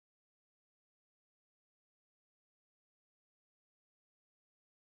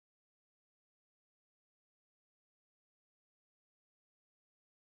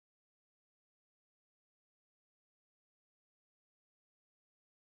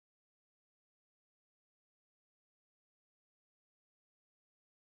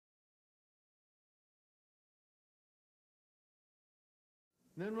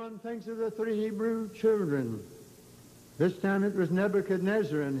Then one thinks of the 3 Hebrew children. This time it was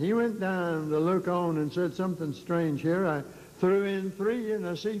Nebuchadnezzar, and he went down to look on and said, something strange here. I threw in 3 and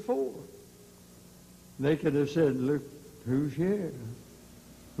I see 4. They could have said, look who's here.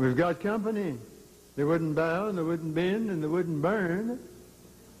 We've got company. They wouldn't bow and they wouldn't bend and they wouldn't burn.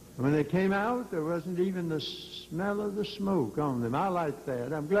 When they came out, there wasn't even the smell of the smoke on them. I like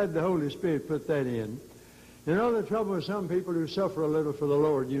that. I'm glad the Holy Spirit put that in. You know, the trouble with some people who suffer a little for the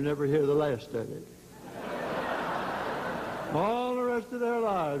Lord, you never hear the last of it. All the rest of their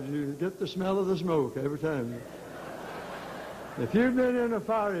lives, you get the smell of the smoke every time. If you've been in a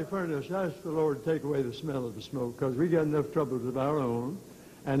fiery furnace, ask the Lord to take away the smell of the smoke, because we got enough troubles of our own,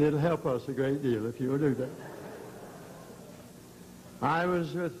 and it'll help us a great deal if you'll do that. I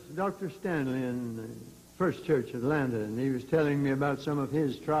was with Dr. Stanley in the First Church, Atlanta, and he was telling me about some of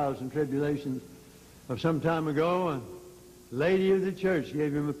his trials and tribulations of some time ago. And the lady of the church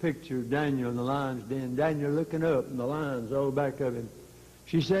gave him a picture of Daniel in the lion's den, Daniel looking up and the lions all back of him.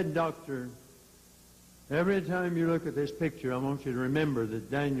 She said, Doctor, every time you look at this picture, I want you to remember that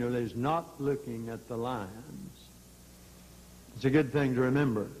Daniel is not looking at the lions. It's a good thing to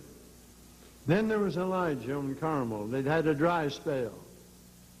remember. Then there was Elijah on Carmel. They'd had a dry spell.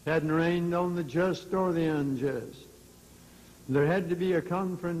 It hadn't rained on the just or the unjust. There had to be a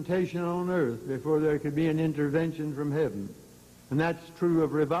confrontation on earth before there could be an intervention from heaven. And that's true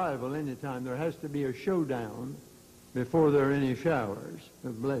of revival anytime. There has to be a showdown before there are any showers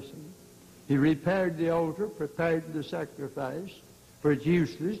of blessing. He repaired the altar, prepared the sacrifice, for it's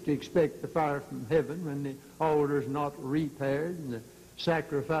useless to expect the fire from heaven when the altar is not repaired and the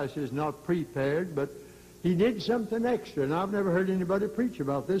sacrifice is not prepared. But he did something extra, and I've never heard anybody preach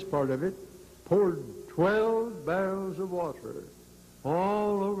about this part of it. Poured 12 barrels of water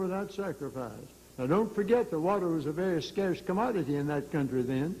all over that sacrifice. Now don't forget that water was a very scarce commodity in that country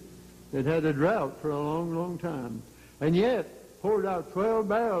then. It had a drought for a long, long time. And yet, poured out 12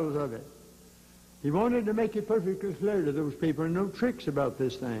 barrels of it. He wanted to make it perfectly clear to those people, and no tricks about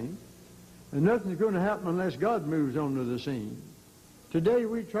this thing. And nothing's going to happen unless God moves onto the scene. Today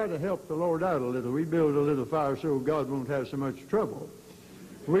we try to help the Lord out a little. We build a little fire so God won't have so much trouble.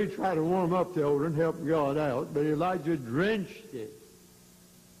 We try to warm up the altar and help God out, but Elijah drenched it.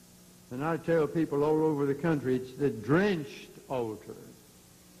 And I tell people all over the country, it's the drenched altar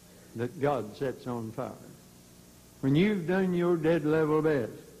that God sets on fire. When you've done your dead level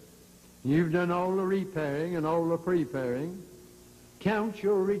best, you've done all the repairing and all the preparing, count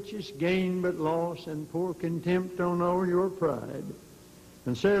your riches gain but loss, and pour contempt on all your pride.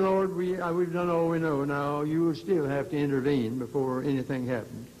 And say, Lord, we've done all we know. Now you will still have to intervene before anything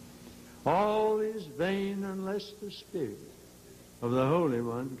happens. All is vain unless the Spirit of the Holy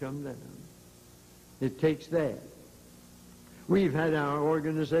One come down. It takes that. We've had our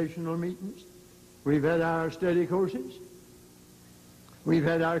organizational meetings. We've had our study courses. We've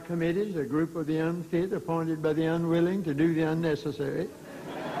had our committees, a group of the unfit appointed by the unwilling to do the unnecessary.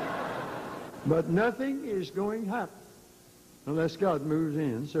 But nothing is going to happen unless God moves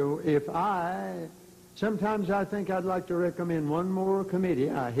in. So sometimes I think I'd like to recommend one more committee.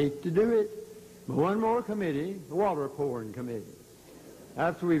 I hate to do it, but one more committee, the water pouring committee.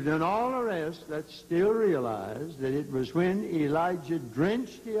 After we've done all the rest, let's still realize that it was when Elijah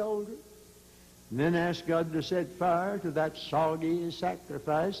drenched the altar and then asked God to set fire to that soggy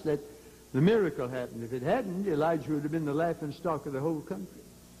sacrifice that the miracle happened. If it hadn't, Elijah would have been the laughing stock of the whole country.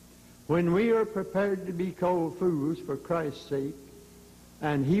 When we are prepared to be called fools for Christ's sake,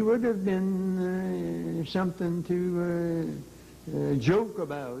 and he would have been something to joke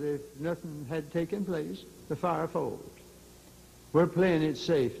about if nothing had taken place, the fire falls. We're playing it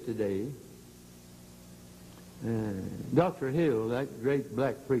safe today. Dr. Hill, that great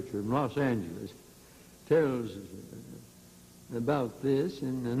black preacher in Los Angeles, tells about this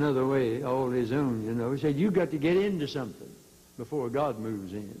in another way, all his own, you know. He said, you've got to get into something before God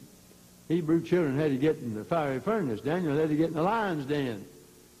moves in. Hebrew children had to get in the fiery furnace. Daniel had to get in the lion's den.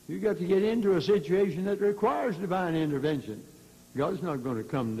 You've got to get into a situation that requires divine intervention. God's not going to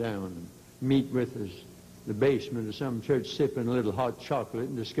come down and meet with us in the basement of some church sipping a little hot chocolate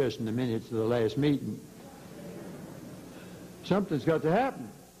and discussing the minutes of the last meeting. Something's got to happen.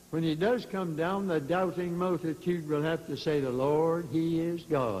 When he does come down, the doubting multitude will have to say, the Lord, he is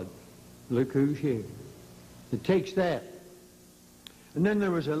God. Look who's here. It takes that. And then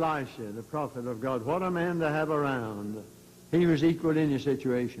there was Elisha, the prophet of God. What a man to have around. He was equal in his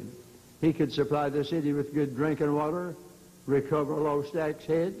situation. He could supply the city with good drinking water, recover lost axe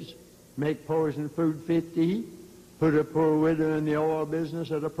heads, make poison food fit to eat, put a poor widow in the oil business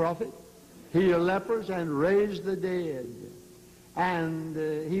as a prophet, heal lepers, and raise the dead.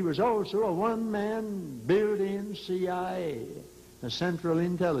 And he was also a one-man built-in CIA, a Central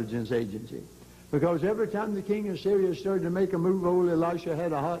Intelligence Agency. Because every time the king of Syria started to make a move, old Elisha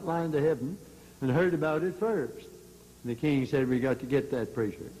had a hotline to heaven and heard about it first. And the king said, we got to get that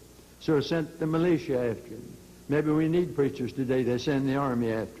preacher. So he sent the militia after him. Maybe we need preachers today. They send the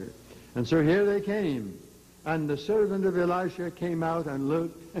army after. And so here they came. And the servant of Elisha came out and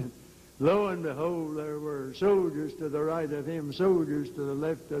looked. And lo and behold, there were soldiers to the right of him, soldiers to the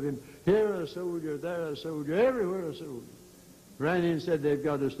left of him. Here a soldier, there a soldier, everywhere a soldier. Ran in and said, they've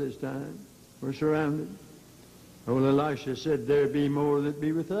got us this time. We're surrounded. Old Elisha said, there be more that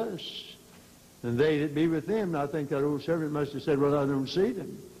be with us than they that be with them. And I think that old servant must have said, well, I don't see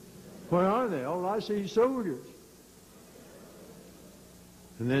them. Where are they? All I see is soldiers.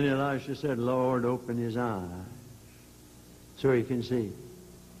 And then Elisha said, Lord, open his eyes so he can see.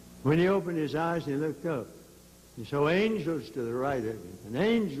 When he opened his eyes, he looked up. He saw angels to the right of him and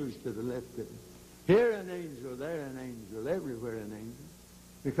angels to the left of him. Here an angel, there an angel, everywhere an angel.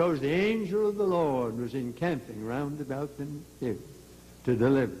 Because the angel of the Lord was encamping round about them here to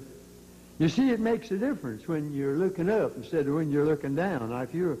deliver. You see, it makes a difference when you're looking up instead of when you're looking down. Now,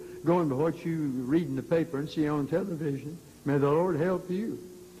 if you're going to what you read in the paper and see on television, may the Lord help you.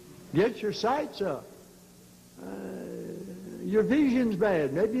 Get your sights up. Your vision's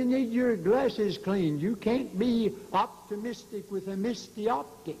bad. Maybe you need your glasses cleaned. You can't be optimistic with a misty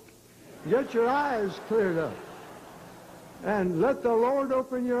optic. Get your eyes cleared up. And let the Lord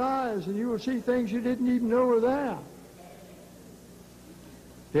open your eyes, and you will see things you didn't even know were there.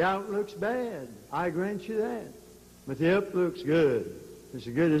 The outlook's bad. I grant you that. But the uplook's good. It's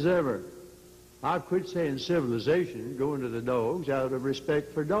as good as ever. I've quit saying civilization, going to the dogs, out of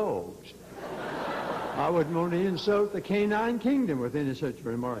respect for dogs. I wouldn't want to insult the canine kingdom with any such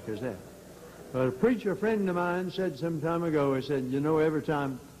remark as that. But a preacher friend of mine said some time ago, he said, you know, every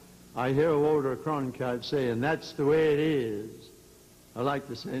time I hear Walter Cronkite saying, that's the way it is, I like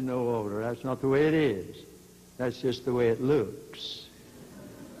to say, no, Walter, that's not the way it is. That's just the way it looks.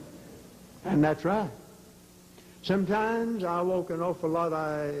 And that's right. Sometimes I walk an awful lot.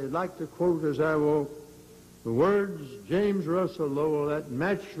 I like to quote as I walk the words James Russell Lowell, that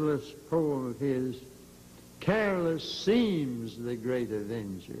matchless poem of his, careless seems the great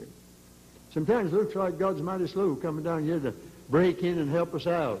avenger. Sometimes it looks like God's mighty slow coming down here to break in and help us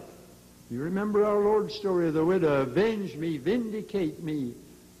out. You remember our Lord's story of the widow, avenge me, vindicate me,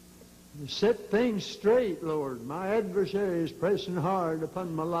 set things straight, Lord. My adversary is pressing hard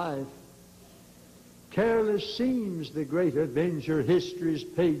upon my life. Careless seems the great avenger, history's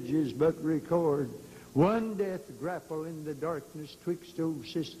pages but record. One death grapple in the darkness twixt old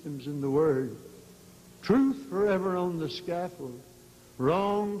systems and the word. Truth forever on the scaffold,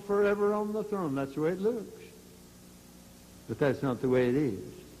 wrong forever on the throne. That's the way it looks. But that's not the way it is.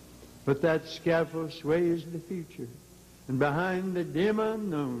 But that scaffold sways the future, and behind the dim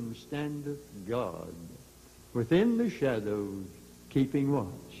unknown standeth God, within the shadows keeping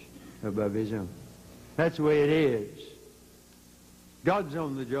watch above his own. That's the way it is. God's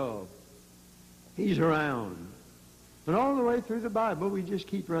on the job. He's around. And all the way through the Bible, we just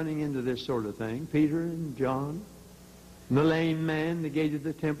keep running into this sort of thing. Peter and John, and the lame man, the gate of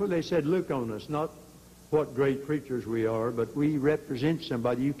the temple, they said, look on us, not what great preachers we are, but we represent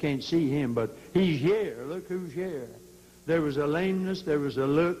somebody. You can't see him, but he's here. Look who's here. There was a lameness, there was a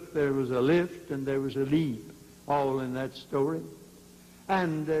look, there was a lift, and there was a leap, all in that story.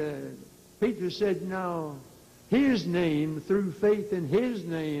 And Peter said, now, his name, through faith in his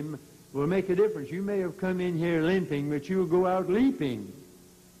name, will make a difference. You may have come in here limping, but you'll go out leaping.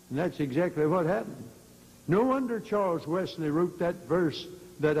 And that's exactly what happened. No wonder Charles Wesley wrote that verse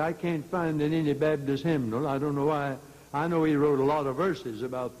that I can't find in any Baptist hymnal. I don't know why. I know he wrote a lot of verses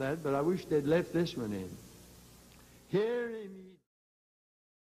about that, but I wish they'd left this one in. Hear him,